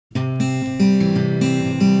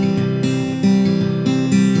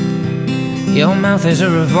Your mouth is a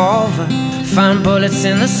revolver, find bullets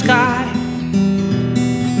in the sky.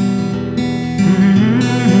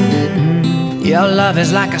 Your love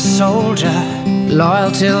is like a soldier,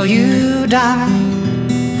 loyal till you die.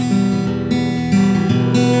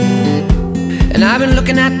 And I've been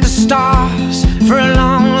looking at the stars for a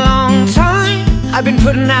long, long time. I've been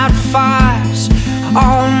putting out fires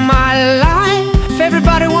all my life.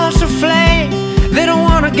 Everybody wants a flame, they don't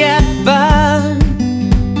want to get burned.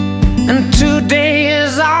 And today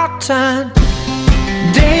is our turn.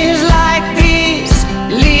 Days like these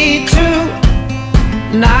lead to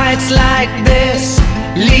nights like this,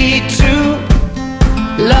 lead to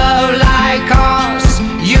love like ours.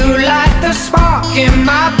 You light the spark in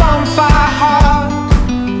my bonfire heart.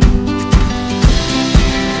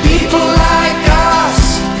 People like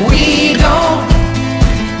us, we don't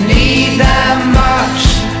need that much.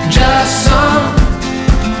 Just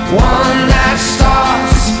someone that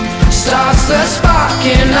starts the spark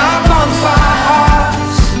in our bonfire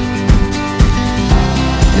hearts.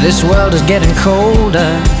 This world is getting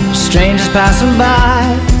colder, strangers passing by.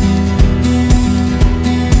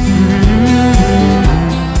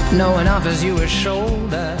 No one offers you a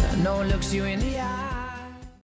shoulder, no one looks you in the